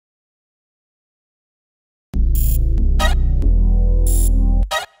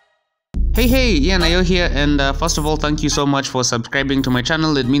Hey, Ian Ayo here, and first of all, thank you so much for subscribing to my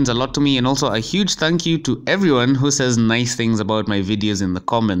channel. It means a lot to me, and also a huge thank you to everyone who says nice things about my videos in the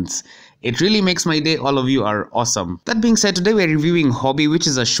comments. It really makes my day. All of you are awesome. That being said, today we're reviewing Hobi, which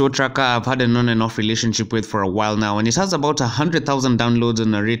is a show tracker I've had an on and off relationship with for a while now, and it has about 100,000 downloads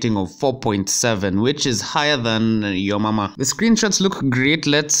and a rating of 4.7, which is higher than your mama. The screenshots look great.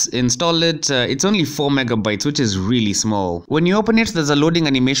 Let's install it. It's only 4 megabytes, which is really small. When you open it, there's a loading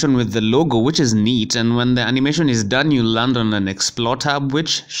animation with the logo, which is neat, and when the animation is done, you land on an Explore tab,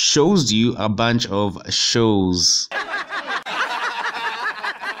 which shows you a bunch of shows.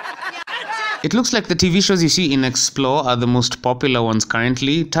 It looks like the TV shows you see in Explore are the most popular ones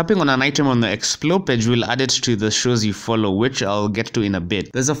currently. Tapping on an item on the Explore page will add it to the shows you follow, which I'll get to in a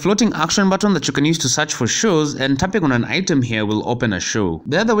bit. There's a floating action button that you can use to search for shows, and tapping on an item here will open a show.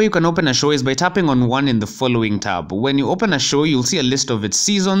 The other way you can open a show is by tapping on one in the following tab. When you open a show, you'll see a list of its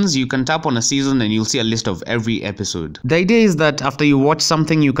seasons. You can tap on a season and you'll see a list of every episode. The idea is that after you watch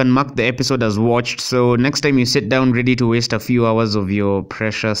something, you can mark the episode as watched, so next time you sit down ready to waste a few hours of your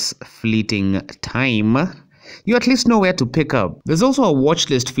precious fleeting time, you at least know where to pick up. There's also a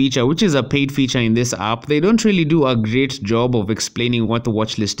watchlist feature, which is a paid feature in this app. They don't really do a great job of explaining what the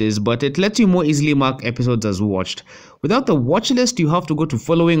watchlist is, but it lets you more easily mark episodes as watched. Without the watchlist, you have to go to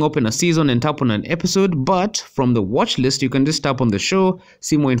following, open a season, and tap on an episode, but from the watchlist, you can just tap on the show,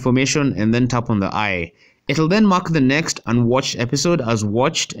 see more information, and then tap on the eye. It'll then mark the next unwatched episode as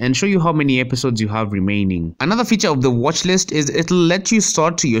watched and show you how many episodes you have remaining. Another feature of the watch list is it'll let you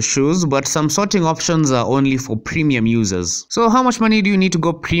sort your shows, but some sorting options are only for premium users. So how much money do you need to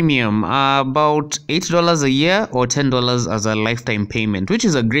go premium? About $8 a year or $10 as a lifetime payment, which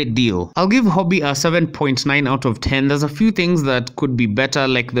is a great deal. I'll give Hobi a 7.9 out of 10. There's a few things that could be better,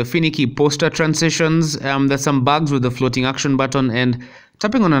 like the finicky poster transitions. There's some bugs with the floating action button, and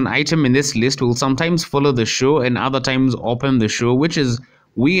tapping on an item in this list will sometimes follow the show and other times open the show, which is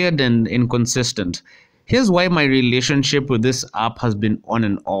weird and inconsistent. Here's why my relationship with this app has been on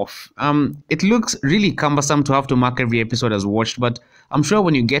and off. It looks really cumbersome to have to mark every episode as watched, but I'm sure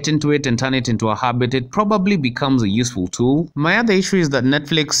when you get into it and turn it into a habit, it probably becomes a useful tool. My other issue is that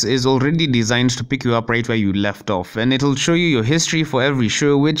Netflix is already designed to pick you up right where you left off, and it'll show you your history for every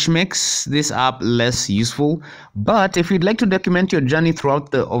show, which makes this app less useful. But if you'd like to document your journey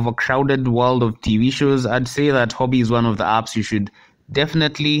throughout the overcrowded world of TV shows, I'd say that Hobi is one of the apps you should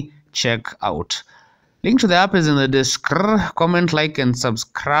definitely check out. Link to the app is in the description. Comment, like, and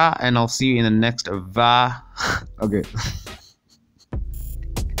subscribe, and I'll see you in the next okay.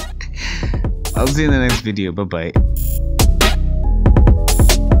 I'll see you in the next video. Bye bye.